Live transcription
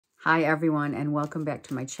Hi everyone, and welcome back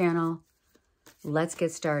to my channel. Let's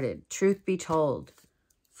get started. Truth be told,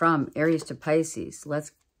 from Aries to Pisces,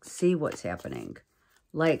 let's see what's happening.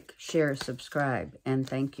 Like, share, subscribe, and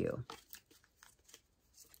thank you.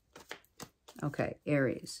 Okay,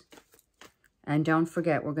 Aries. And don't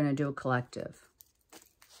forget, we're going to do a collective.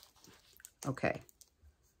 Okay,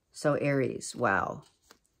 so Aries, wow.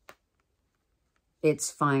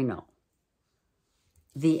 It's final.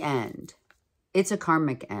 The end. It's a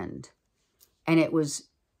karmic end. And it was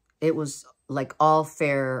like all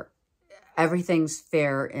fair. Everything's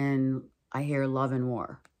fair in, I hear, love and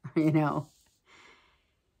war, you know.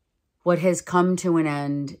 What has come to an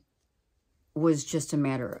end was just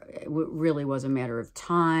it really was a matter of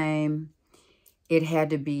time. It had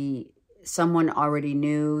to be, someone already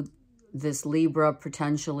knew. This Libra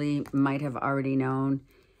potentially might have already known,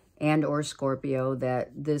 and or Scorpio,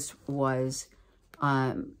 that this was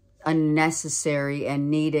a necessary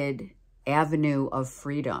and needed avenue of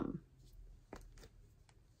freedom.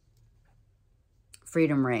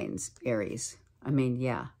 Freedom reigns, Aries. I mean,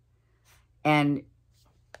 yeah. And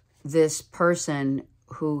this person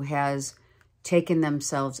who has taken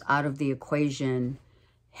themselves out of the equation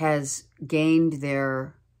has gained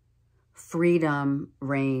their freedom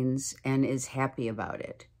reigns and is happy about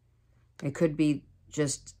it. It could be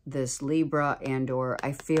just this Libra, and or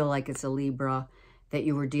I feel like it's a Libra that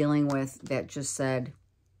you were dealing with that just said,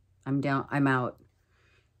 I'm out.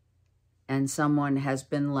 And someone has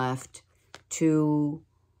been left to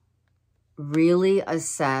really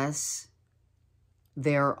assess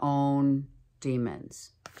their own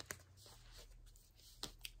demons.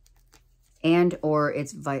 And or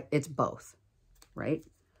it's both, right?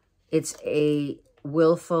 It's a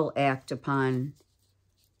willful act upon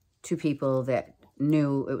two people that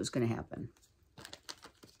knew it was going to happen.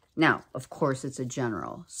 Now, of course, it's a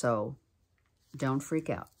general, so don't freak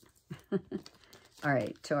out. All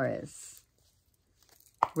right, Taurus.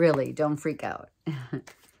 Really, don't freak out.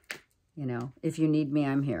 You know, if you need me,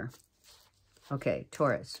 I'm here. Okay,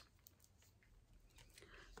 Taurus.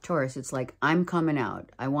 Taurus, it's like, I'm coming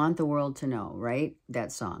out. I want the world to know, right?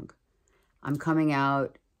 That song. I'm coming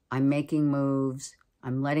out. I'm making moves.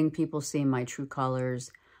 I'm letting people see my true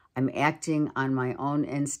colors. I'm acting on my own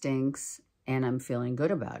instincts, and I'm feeling good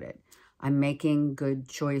about it. I'm making good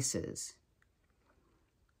choices.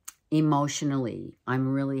 Emotionally,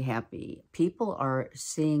 I'm really happy. People are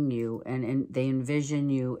seeing you, and they envision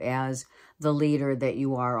you as the leader that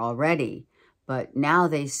you are already. But now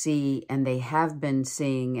they see, and they have been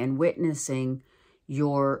seeing and witnessing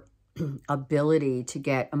your ability to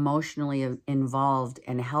get emotionally involved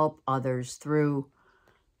and help others through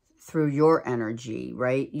your energy,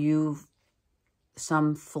 right?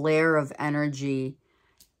 Some flare of energy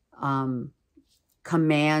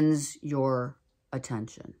commands your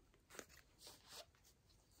attention.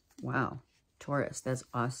 Wow, Taurus, that's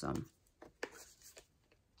awesome.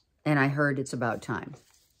 And I heard it's about time.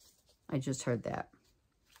 I just heard that.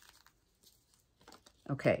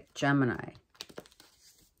 Okay, Gemini.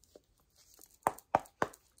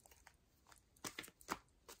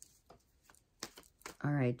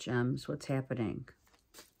 All right, Gems, what's happening?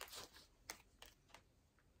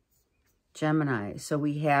 Gemini, so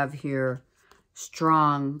we have here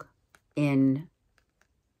strong in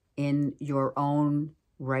your own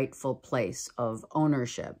rightful place of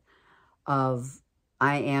ownership, of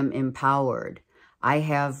I am empowered.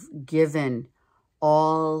 I've given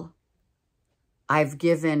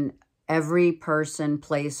every person,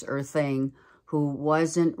 place, or thing who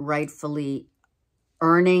wasn't rightfully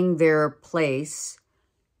earning their place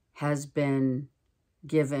has been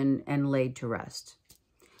given and laid to rest.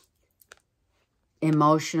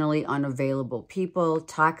 Emotionally unavailable people,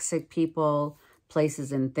 toxic people,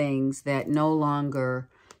 places and things that no longer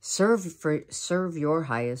serve your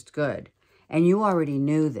highest good. And you already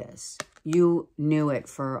knew this. You knew it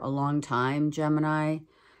for a long time, Gemini.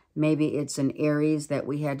 Maybe it's an Aries that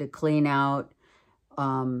we had to clean out.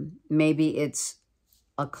 Maybe it's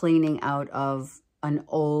a cleaning out of an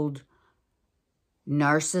old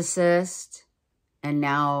narcissist, and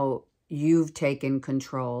now you've taken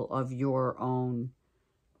control of your own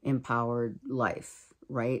empowered life,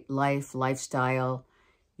 right? Lifestyle,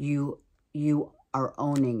 you are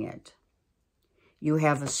owning it. You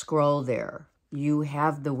have a scroll there. You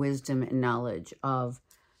have the wisdom and knowledge of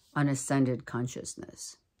an ascended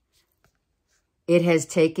consciousness. It has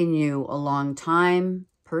taken you a long time,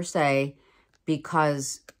 per se,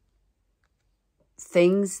 because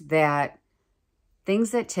things that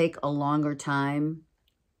take a longer time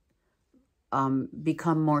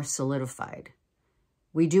become more solidified.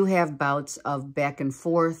 We do have bouts of back and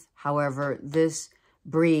forth. However, this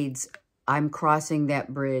breeds, I'm crossing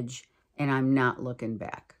that bridge and I'm not looking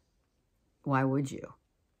back. Why would you?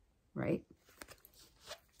 Right?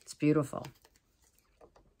 It's beautiful.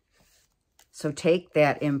 So take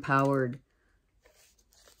that empowerment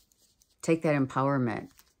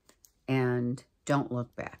and don't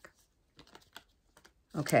look back.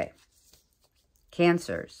 Okay.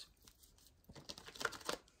 Cancers.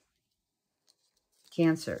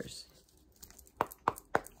 Cancers.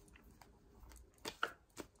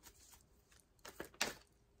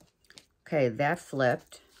 Okay, that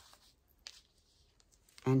flipped.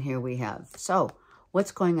 And here we have. So,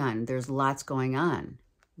 what's going on? There's lots going on,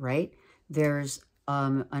 right? There's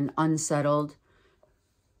an unsettling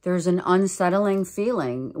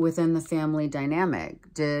feeling within the family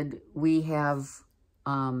dynamic. Do we have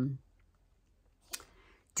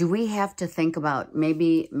to think about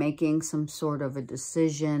maybe making some sort of a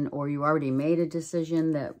decision, or you already made a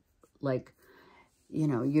decision that, like, you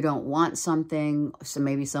know, you don't want something, so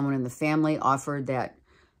maybe someone in the family offered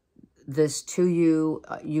this to you,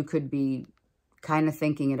 you could be kind of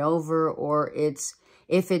thinking it over, or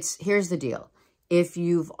here's the deal. If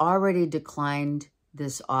you've already declined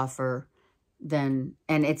this offer, then,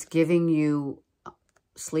 and it's giving you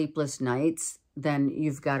sleepless nights, then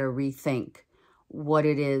you've got to rethink what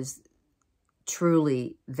it is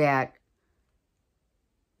truly that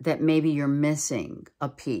maybe you're missing a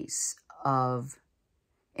piece of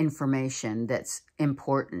information that's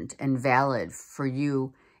important and valid for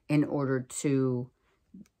you in order to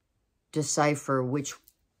decipher which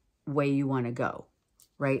way you want to go,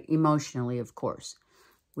 right? Emotionally, of course.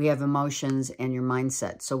 We have emotions and your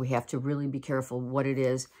mindset, so we have to really be careful what it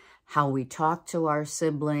is, how we talk to our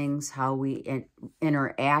siblings, how we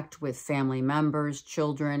interact with family members,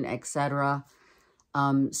 children, etc.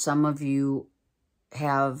 Some of you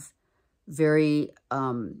have very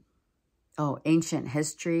ancient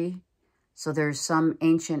history. So there's some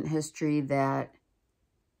ancient history that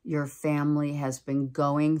your family has been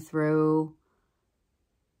going through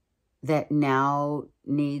that now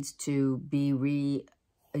needs to be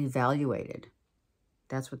re-evaluated.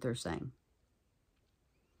 That's what they're saying.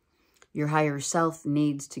 Your higher self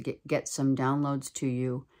needs to get some downloads to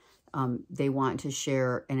you. They want to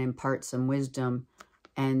share and impart some wisdom.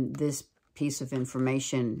 And this piece of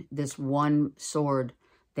information, this one sword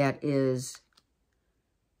that is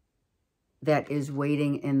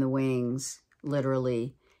waiting in the wings,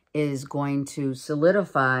 literally, is going to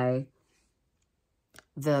solidify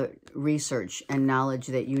the research and knowledge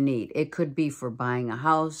that you need. It could be for buying a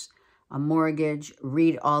house, a mortgage.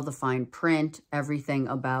 Read all the fine print. Everything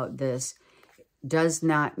about this does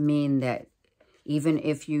not mean that even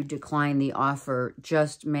if you decline the offer,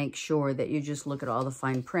 just make sure that you just look at all the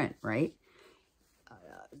fine print, right?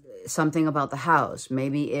 Something about the house.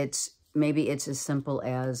 Maybe it's as simple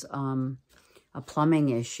as a plumbing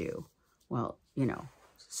issue. Well, you know,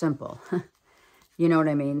 simple. You know what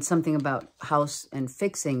I mean? Something about house and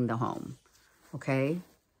fixing the home. Okay?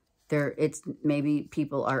 It's maybe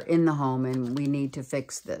people are in the home and we need to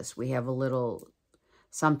fix this. We have a little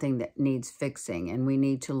something that needs fixing, and we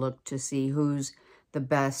need to look to see who's the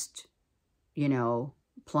best, you know,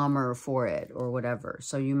 plumber for it or whatever.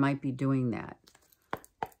 So you might be doing that.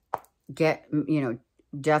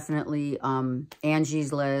 Definitely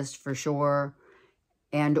Angie's List for sure,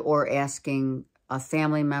 and or asking a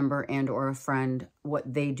family member and or a friend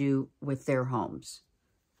what they do with their homes.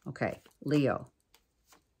 Okay, Leo.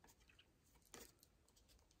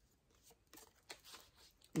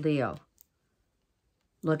 Leo,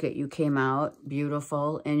 look at you, came out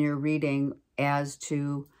beautiful in your reading as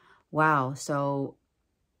to, wow, so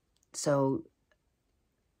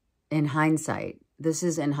in hindsight, this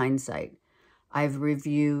is in hindsight, I've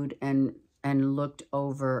reviewed and looked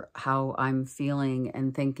over how I'm feeling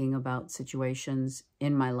and thinking about situations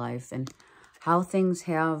in my life and how things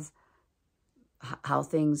have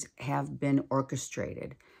been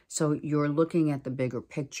orchestrated. So you're looking at the bigger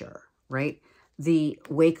picture, right? The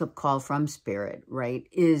wake-up call from Spirit, right,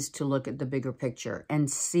 is to look at the bigger picture and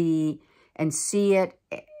see it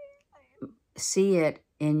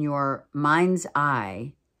in your mind's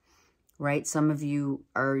eye, right? Some of you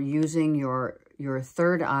are using your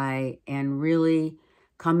third eye and really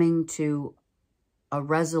coming to a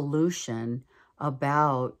resolution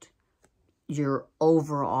about your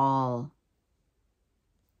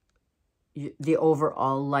the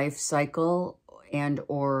overall life cycle and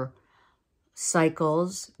or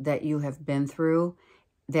cycles that you have been through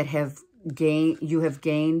that you have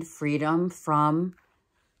gained freedom from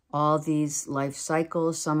all these life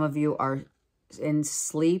cycles. Some of you are in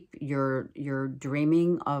sleep. You're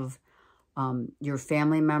dreaming of your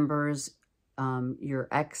family members your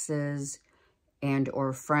exes and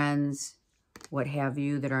or friends, what have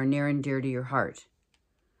you, that are near and dear to your heart.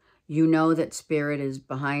 You know that Spirit is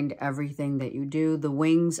behind everything that you do. The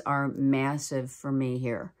wings are massive for me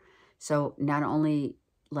here. So not only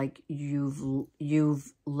like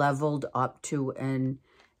you've leveled up to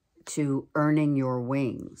earning your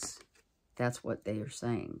wings. That's what they are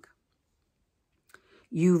saying.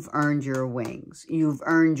 You've earned your wings. You've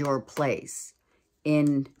earned your place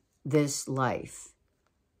in this life.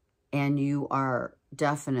 And you are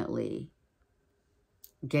definitely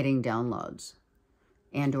getting downloads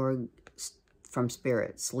and or from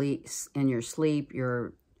Spirit. Sleep, in your sleep,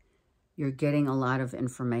 you're getting a lot of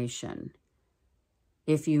information.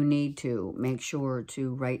 If you need to, make sure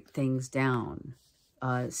to write things down.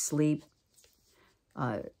 Sleep,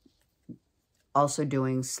 also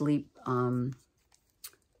doing sleep,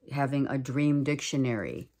 having a dream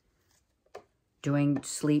dictionary, doing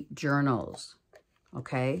sleep journals,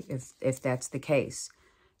 okay, if that's the case.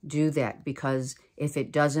 Do that, because if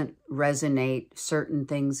it doesn't resonate, certain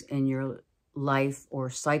things in your life or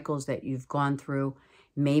cycles that you've gone through,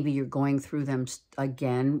 maybe you're going through them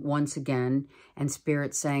once again, and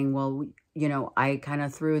Spirit's saying, well, you know, I kind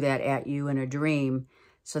of threw that at you in a dream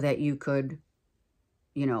so that you could,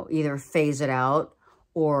 you know, either phase it out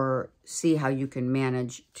or see how you can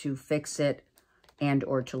manage to fix it and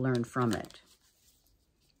or to learn from it.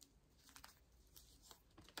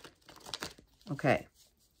 Okay.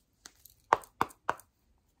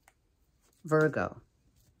 Virgo.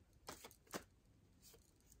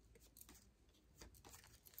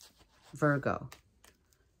 Virgo.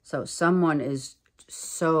 So someone is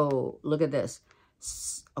so, look at this.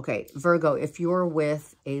 Okay, Virgo, if you're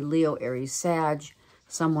with a Leo, Aries, Sag,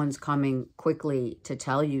 someone's coming quickly to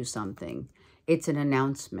tell you something. It's an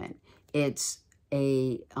announcement. It's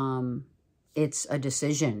a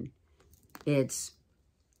decision. It's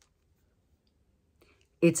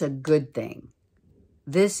a good thing.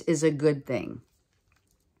 This is a good thing.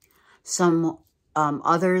 Some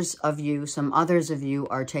others of you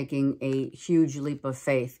are taking a huge leap of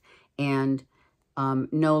faith and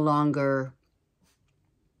no longer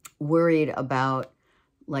worried about,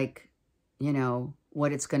 like, you know,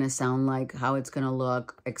 what it's going to sound like, how it's going to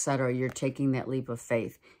look, etc. You're taking that leap of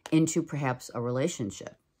faith into perhaps a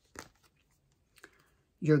relationship.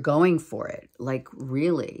 You're going for it. Like,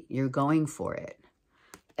 really, you're going for it.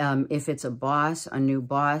 If it's a boss, a new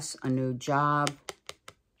job,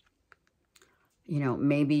 you know,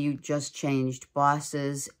 maybe you just changed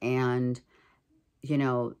bosses and, you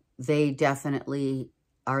know, they definitely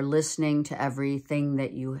are listening to everything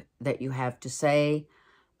that you have to say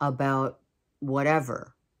about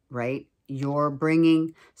whatever, right? You're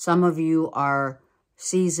bringing, some of you are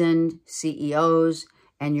seasoned CEOs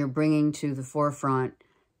and you're bringing to the forefront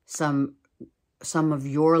some of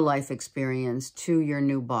your life experience to your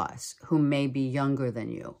new boss who may be younger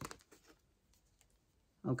than you.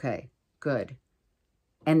 Okay, good.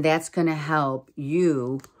 And that's going to help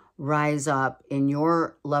you rise up in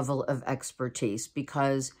your level of expertise,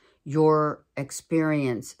 because your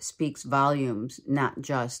experience speaks volumes, not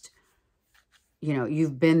just, you know,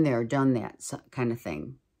 you've been there, done that kind of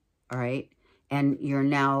thing, all right? And you're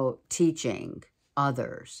now teaching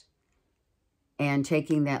others and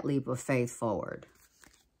taking that leap of faith forward.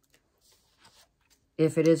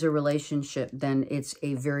 If it is a relationship, then it's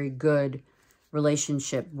a very good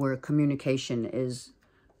relationship where communication is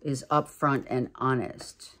upfront and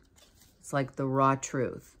honest. It's like the raw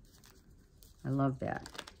truth. I love that.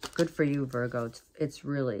 Good for you, Virgo. It's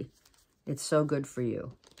so good for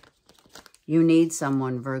you. You need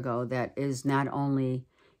someone, Virgo, that is not only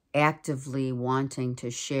actively wanting to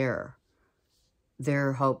share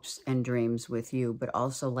their hopes and dreams with you, but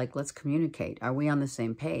also like, let's communicate. Are we on the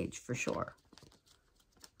same page? For sure.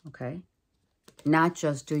 Okay? Not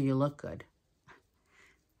just, do you look good?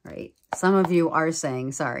 Right? Some of you are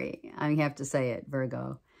saying, sorry, I have to say it,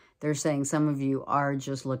 Virgo. They're saying some of you are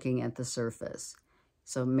just looking at the surface.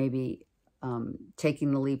 So maybe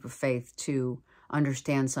taking the leap of faith to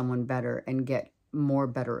understand someone better and get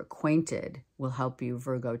better acquainted will help you,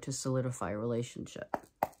 Virgo, to solidify a relationship.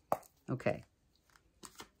 Okay.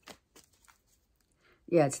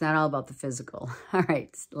 Yeah, it's not all about the physical. All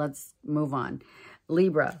right, let's move on.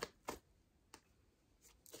 Libra.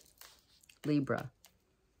 Libra.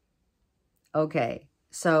 Okay,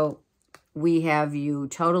 so we have you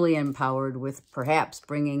totally empowered with perhaps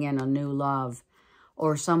bringing in a new love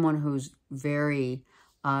or someone who's very,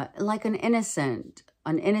 like an innocent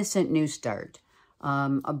new start,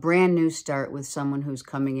 a brand new start with someone who's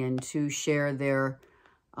coming in to share their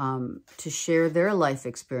to share their life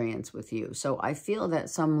experience with you. So I feel that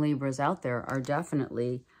some Libras out there are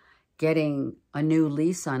definitely getting a new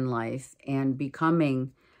lease on life and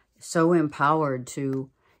becoming so empowered to,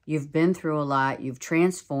 you've been through a lot, you've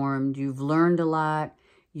transformed, you've learned a lot,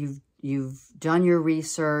 you've done your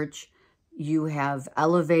research, you have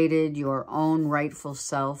elevated your own rightful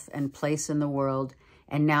self and place in the world,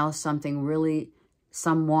 and now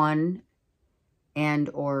someone and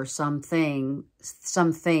or some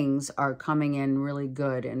things are coming in really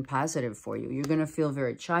good and positive for you. You're going to feel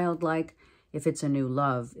very childlike. If it's a new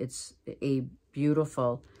love, it's a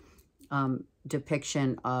beautiful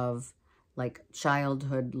depiction of like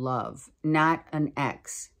childhood love, not an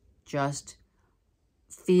ex, just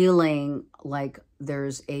feeling like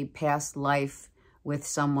there's a past life with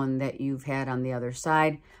someone that you've had on the other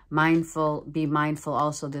side. Be mindful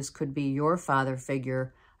also, this could be your father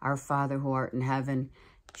figure, our Father who art in heaven,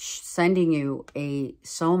 sending you a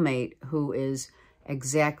soulmate who is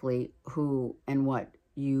exactly who and what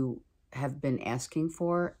you have been asking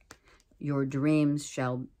for. Your dreams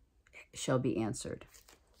shall be answered.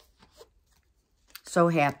 So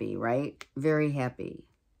happy, right? Very happy.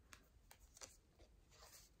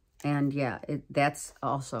 And yeah, that's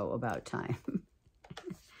also about time.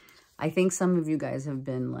 I think some of you guys have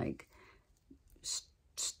been like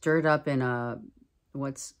stirred up in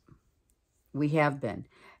we have been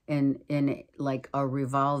in like a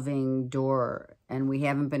revolving door, and we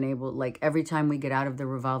haven't been able, like every time we get out of the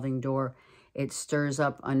revolving door, it stirs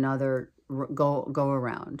up another go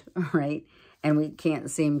around, right? And we can't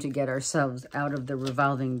seem to get ourselves out of the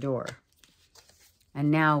revolving door.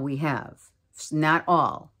 And now we have, not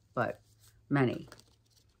all, but many,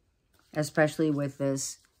 especially with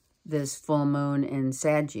this full moon in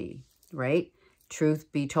Saggy, right?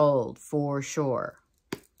 Truth be told, for sure.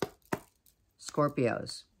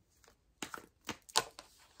 Scorpios.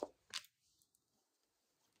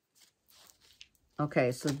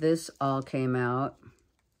 Okay, so this all came out.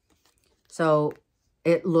 So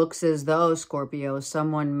it looks as though, Scorpio,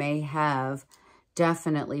 someone may have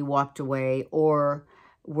definitely walked away, or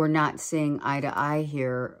we're not seeing eye to eye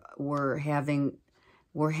here. We're having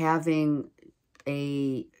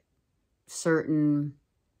a certain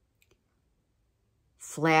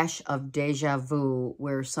flash of deja vu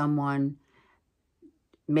where someone,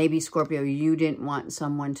 maybe Scorpio, you didn't want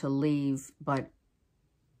someone to leave, but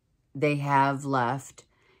they have left,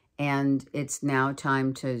 and it's now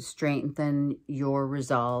time to strengthen your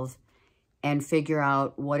resolve and figure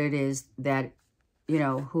out what it is that, you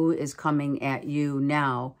know, who is coming at you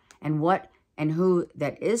now, and who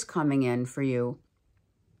that is coming in for you.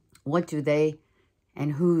 What do they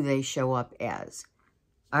and who they show up as?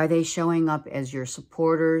 Are they showing up as your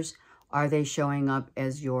supporters? Are they showing up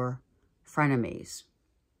as your frenemies?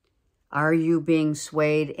 Are you being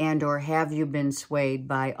swayed, and or have you been swayed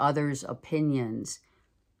by others' opinions?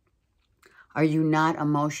 Are you not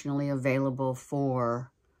emotionally available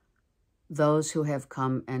for those who have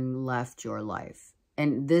come and left your life?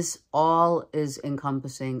 And this all is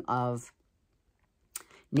encompassing of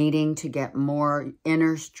needing to get more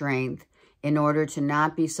inner strength in order to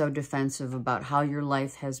not be so defensive about how your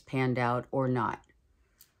life has panned out or not.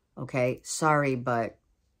 Okay, sorry, but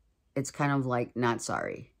it's kind of like not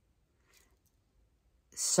sorry.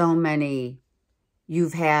 So many,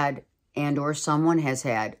 you've had, and or someone has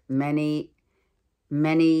had many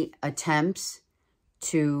attempts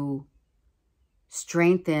to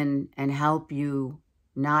strengthen and help you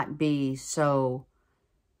not be so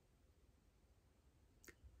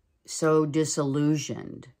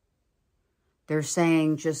disillusioned. They're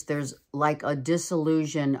saying just there's like a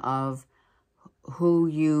disillusion of who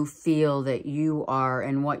you feel that you are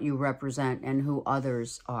and what you represent and who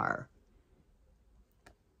others are.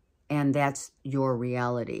 And that's your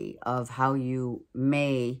reality of how you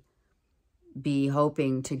may be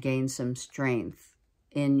hoping to gain some strength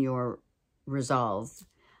in your resolve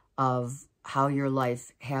of how your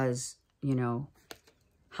life has, you know,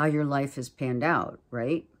 how your life has panned out,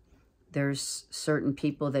 right? There's certain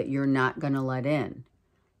people that you're not going to let in,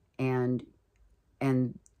 and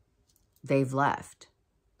they've left.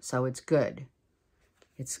 So it's good.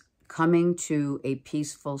 It's coming to a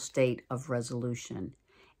peaceful state of resolution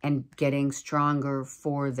and getting stronger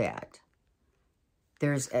for that.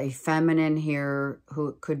 There's a feminine here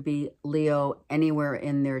who could be Leo anywhere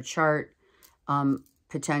in their chart,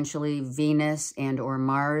 potentially Venus and or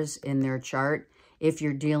Mars in their chart. If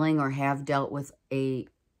you're dealing or have dealt with a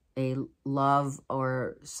love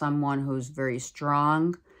or someone who's very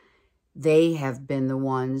strong, they have been the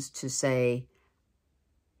ones to say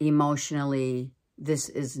emotionally, this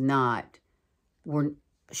is not,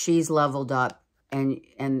 she's leveled up,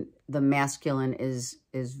 and the masculine is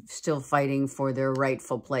still fighting for their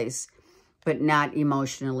rightful place, but not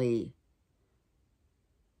emotionally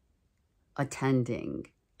attending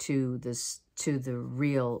to the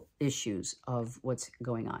real issues of what's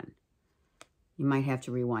going on. You might have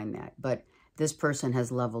to rewind that, but this person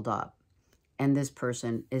has leveled up, and this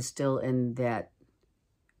person is still in that,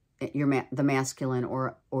 the masculine,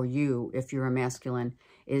 or you, if you're a masculine,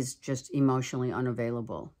 is just emotionally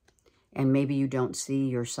unavailable. And maybe you don't see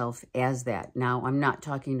yourself as that. Now, I'm not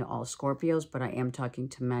talking to all Scorpios, but I am talking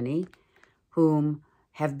to many whom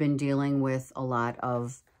have been dealing with a lot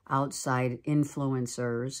of outside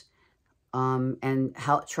influencers, and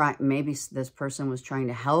maybe this person was trying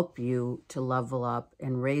to help you to level up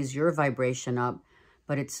and raise your vibration up,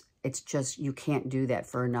 but it's just, you can't do that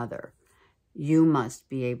for another. You must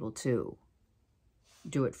be able to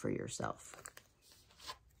do it for yourself.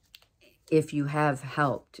 If you have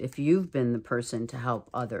helped, if you've been the person to help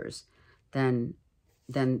others, then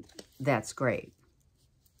that's great.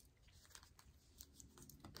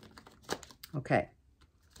 Okay.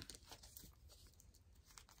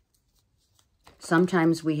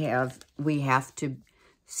 Sometimes we have to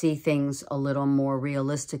see things a little more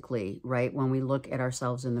realistically, right? When we look at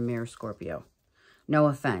ourselves in the mirror, Scorpio. No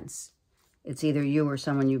offense. It's either you or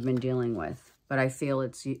someone you've been dealing with. But I feel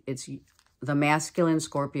it's the masculine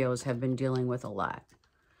Scorpios have been dealing with a lot.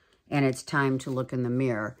 And it's time to look in the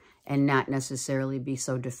mirror and not necessarily be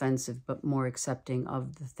so defensive, but more accepting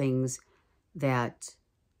of the things that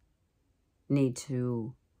need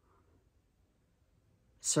to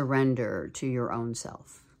surrender to your own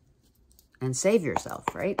self. And save yourself,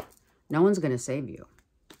 right? No one's going to save you.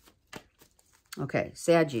 Okay,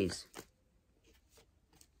 Saggies.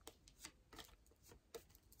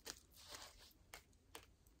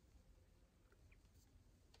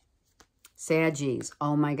 Saggies,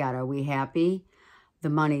 oh my God, are we happy? The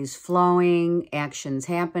money's flowing, action's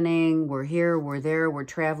happening, we're here, we're there, we're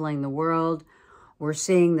traveling the world, we're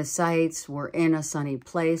seeing the sights, we're in a sunny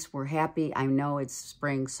place, we're happy. I know it's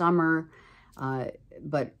spring, summer,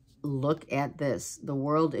 but look at this. The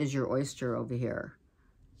world is your oyster over here.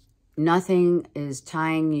 Nothing is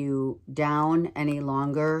tying you down any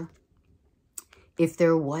longer. If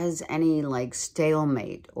there was any like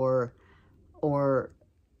stalemate or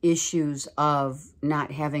issues of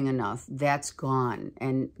not having enough, that's gone.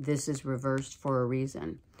 And this is reversed for a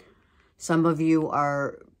reason. Some of you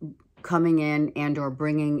are coming in and or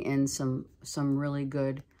bringing in some really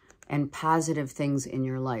good and positive things in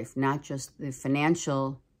your life, not just the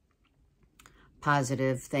financial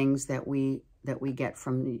positive things that we get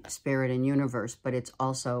from the spirit and universe, but it's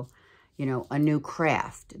also, you know, a new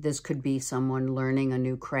craft. This could be someone learning a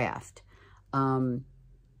new craft.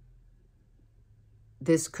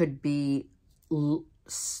 This could be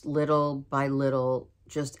little by little,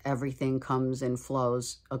 just everything comes and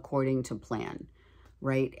flows according to plan,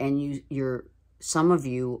 right? And some of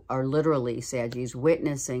you are literally, Saggies,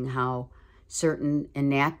 witnessing how certain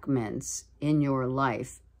enactments in your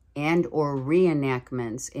life and or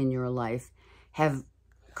reenactments in your life have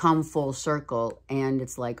come full circle. And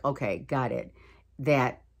it's like, okay, got it.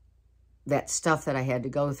 That stuff that I had to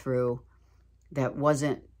go through that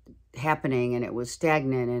wasn't happening and it was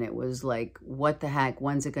stagnant and it was like, what the heck,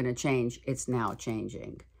 when's it going to change? It's now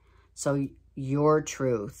changing. So your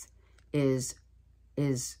truth is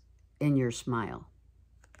in your smile.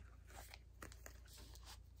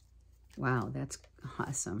 Wow, that's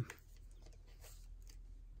awesome.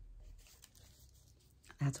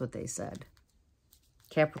 That's what they said.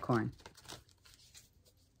 Capricorn.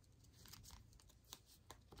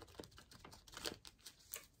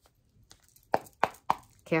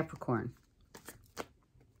 Capricorn.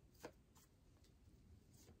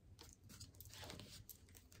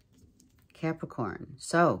 Capricorn.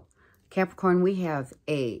 So, Capricorn, we have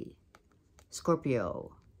a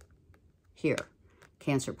Scorpio here,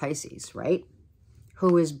 Cancer, Pisces, right?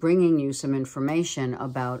 Who is bringing you some information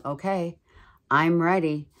about, okay, I'm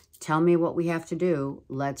ready. Tell me what we have to do.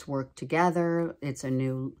 Let's work together. It's a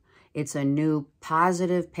new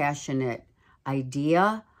positive, passionate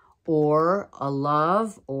idea, or a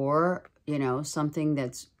love, or, you know, something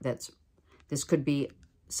this could be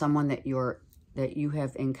someone that you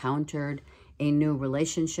have encountered a new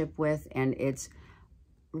relationship with, and it's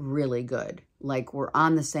really good. Like, we're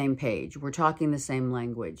on the same page. We're talking the same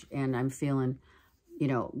language, and I'm feeling, you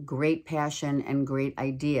know, great passion and great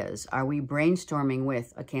ideas. Are we brainstorming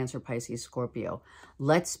with a Cancer, Pisces, Scorpio?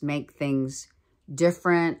 Let's make things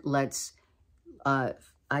different. Let's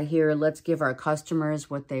give our customers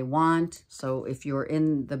what they want. So if you're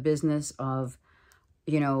in the business of,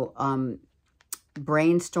 you know,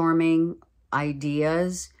 brainstorming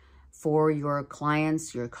ideas for your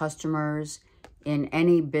clients, your customers, in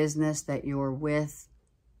any business that you're with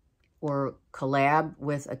or collab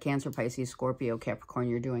with a Cancer, Pisces, Scorpio, Capricorn,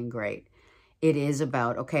 you're doing great. It is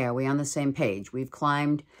about, okay, are we on the same page? We've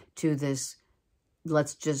climbed to this,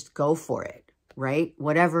 let's just go for it, right?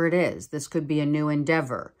 Whatever it is. This could be a new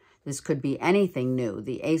endeavor. This could be anything new.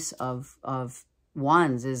 The Ace of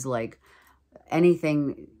Wands is like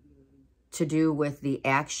anything to do with the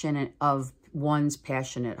action of one's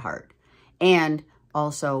passionate heart. And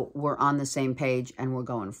also, we're on the same page and we're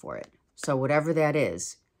going for it. So whatever that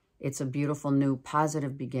is, it's a beautiful new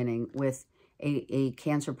positive beginning with a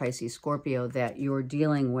Cancer, Pisces, Scorpio that you're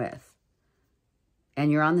dealing with.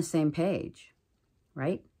 And you're on the same page,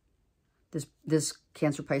 right? This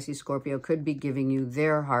Cancer, Pisces, Scorpio could be giving you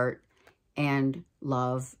their heart and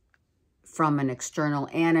love from an external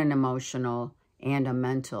and an emotional and a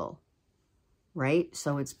mental, right?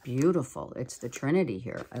 So it's beautiful. It's the Trinity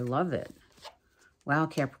here. I love it. Wow,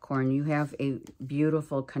 Capricorn, you have a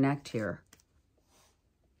beautiful connect here.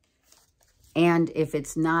 And if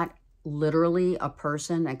it's not literally a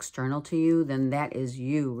person external to you, then that is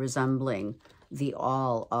you resembling the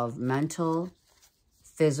all of mental,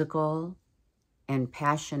 physical, and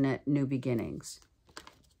passionate new beginnings.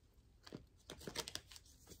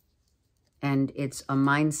 And it's a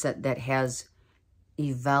mindset that has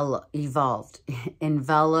evolved,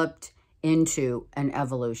 enveloped into an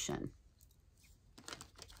evolution.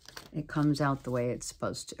 It comes out the way it's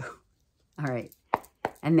supposed to. All right.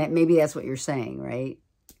 And that maybe that's what you're saying, right?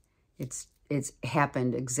 It's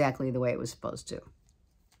happened exactly the way it was supposed to.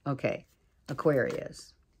 Okay,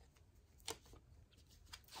 Aquarius.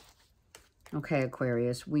 Okay,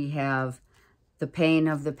 Aquarius, we have the pain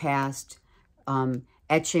of the past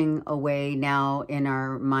etching away now in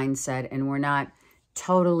our mindset, and we're not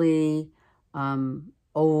totally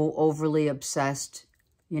overly obsessed.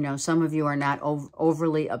 You know, some of you are not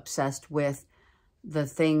overly obsessed with the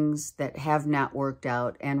things that have not worked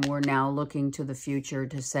out, and we're now looking to the future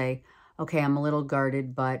to say, okay, I'm a little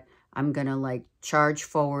guarded, but I'm going to like charge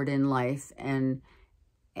forward in life and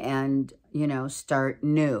you know, start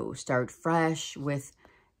new, start fresh with,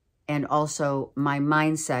 and also my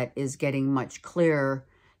mindset is getting much clearer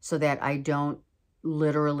so that I don't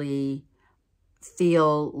literally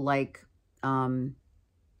feel like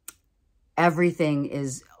everything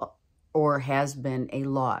is or has been a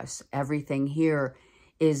loss. Everything here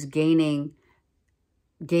is gaining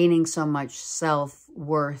so much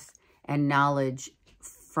self-worth and knowledge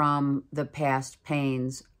from the past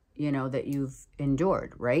pains, you know, that you've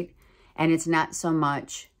endured, right? And it's not so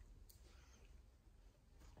much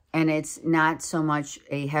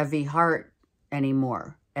a heavy heart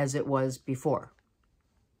anymore as it was before.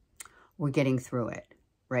 We're getting through it,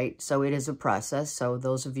 right? So it is a process. So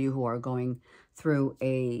those of you who are going through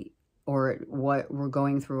we're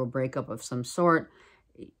going through a breakup of some sort,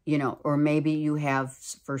 you know, or maybe you have,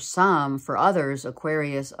 for others,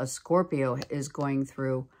 Aquarius, a Scorpio is going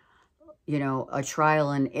through, you know, a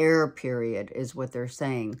trial and error period is what they're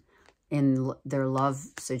saying in their love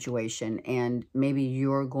situation. And maybe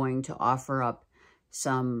you're going to offer up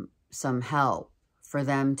some help for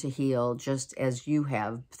them to heal just as you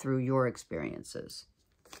have through your experiences.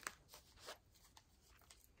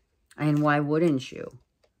 And why wouldn't you?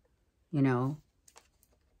 You know,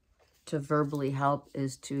 to verbally help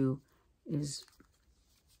is to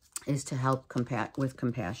help with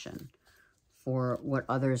compassion for what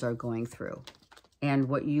others are going through and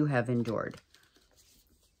what you have endured.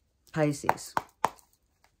 Pisces.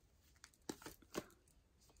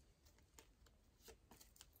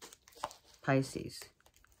 Pisces.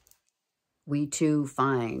 We too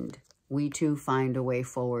find a way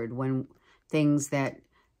forward when things that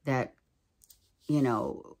you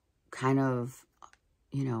know, kind of,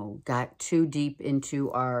 you know, got too deep into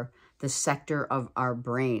the sector of our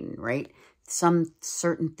brain, right? Some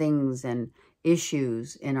certain things and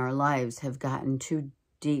issues in our lives have gotten too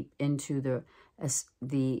deep into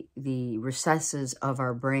the recesses of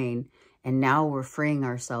our brain, and now we're freeing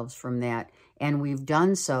ourselves from that. And we've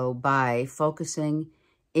done so by focusing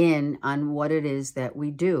in on what it is that we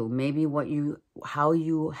do. Maybe how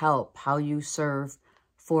you help, how you serve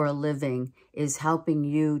for a living is helping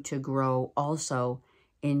you to grow also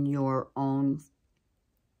in your own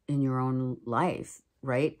life,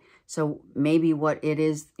 right? So maybe what it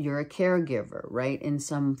is, you're a caregiver, right, in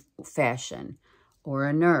some fashion, or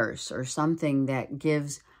a nurse or something that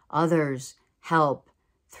gives others help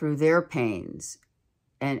through their pains,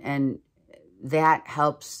 and that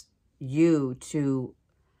helps you to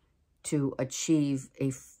achieve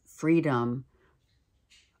a freedom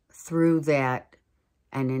through that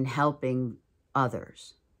and in helping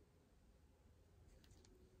others.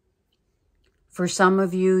 For some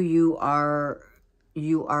of you, you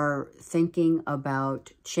are thinking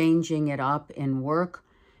about changing it up in work,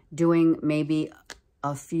 doing maybe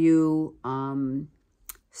a few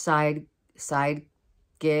side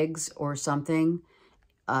gigs or something,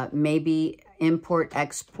 maybe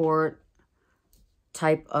import-export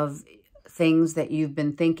type of things that you've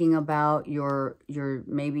been thinking about. You're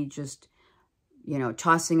maybe just, you know,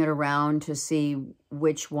 tossing it around to see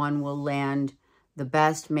which one will land the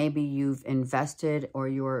best. Maybe you've invested or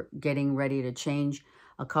you're getting ready to change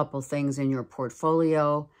a couple things in your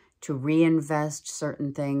portfolio to reinvest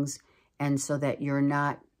certain things, and so that you're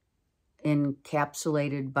not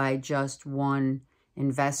encapsulated by just one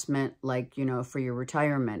investment, like, you know, for your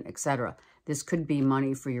retirement, etc. This could be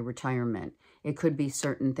money for your retirement. It could be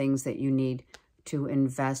certain things that you need to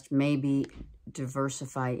invest, maybe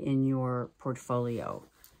diversify in your portfolio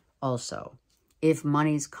also. If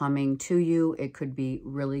money's coming to you, it could be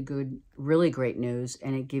really good, really great news,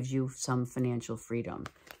 and it gives you some financial freedom,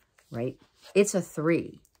 right? It's a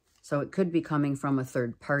 3, so it could be coming from a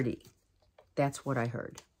third party. That's what I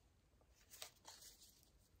heard.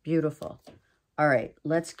 Beautiful. All right,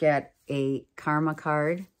 let's get a karma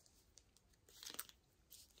card.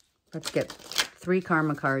 Let's get 3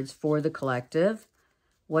 karma cards for the collective.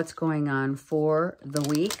 What's going on for the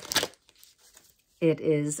week? It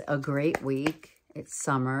is a great week. It's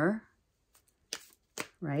summer,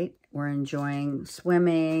 right? We're enjoying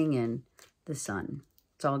swimming and the sun.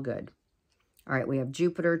 It's all good. All right, we have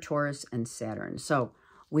Jupiter, Taurus, and Saturn. So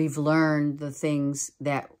we've learned the things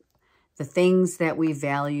that we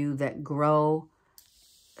value that grow.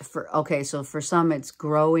 Okay, so for some, it's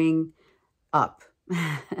growing up.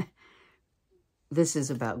 This is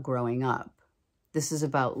about growing up. This is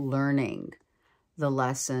about learning the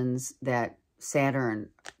lessons that Saturn,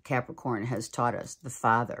 Capricorn, has taught us, the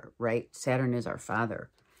father, right? Saturn is our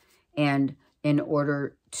father. And in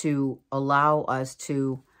order to allow us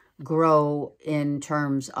to grow in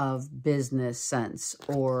terms of business sense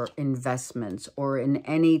or investments or in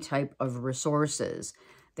any type of resources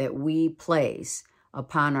that we place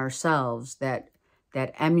upon ourselves that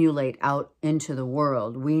emulate out into the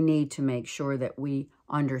world, we need to make sure that we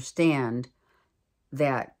understand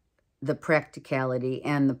that the practicality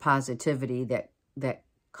and the positivity that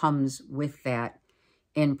comes with that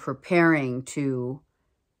in preparing to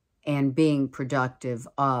and being productive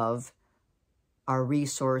of our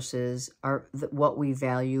resources, what we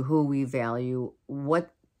value, who we value,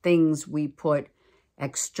 what things we put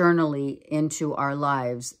externally into our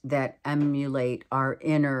lives that emulate our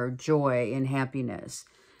inner joy and happiness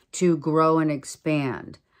to grow and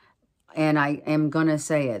expand. And I am going to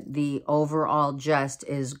say it, the overall gist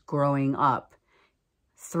is growing up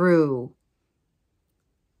through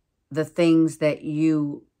the things that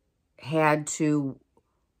you had to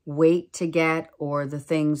wait to get, or the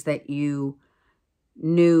things that you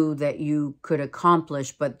knew that you could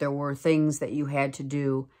accomplish, but there were things that you had to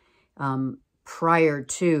do prior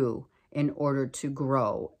to in order to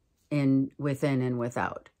grow within and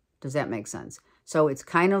without. Does that make sense? So it's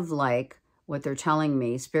kind of like what they're telling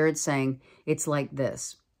me, Spirit's saying, it's like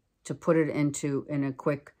this. To put it in a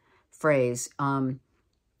quick phrase,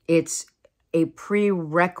 it's a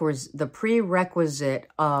prerequisite, the prerequisite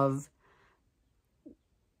of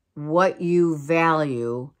what you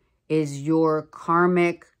value is your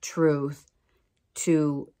karmic truth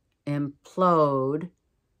to implode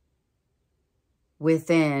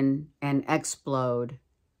within and explode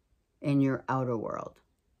in your outer world.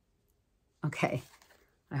 Okay.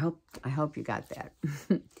 I hope you got that.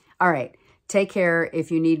 All right. Take care.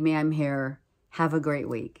 If you need me, I'm here. Have a great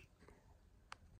week.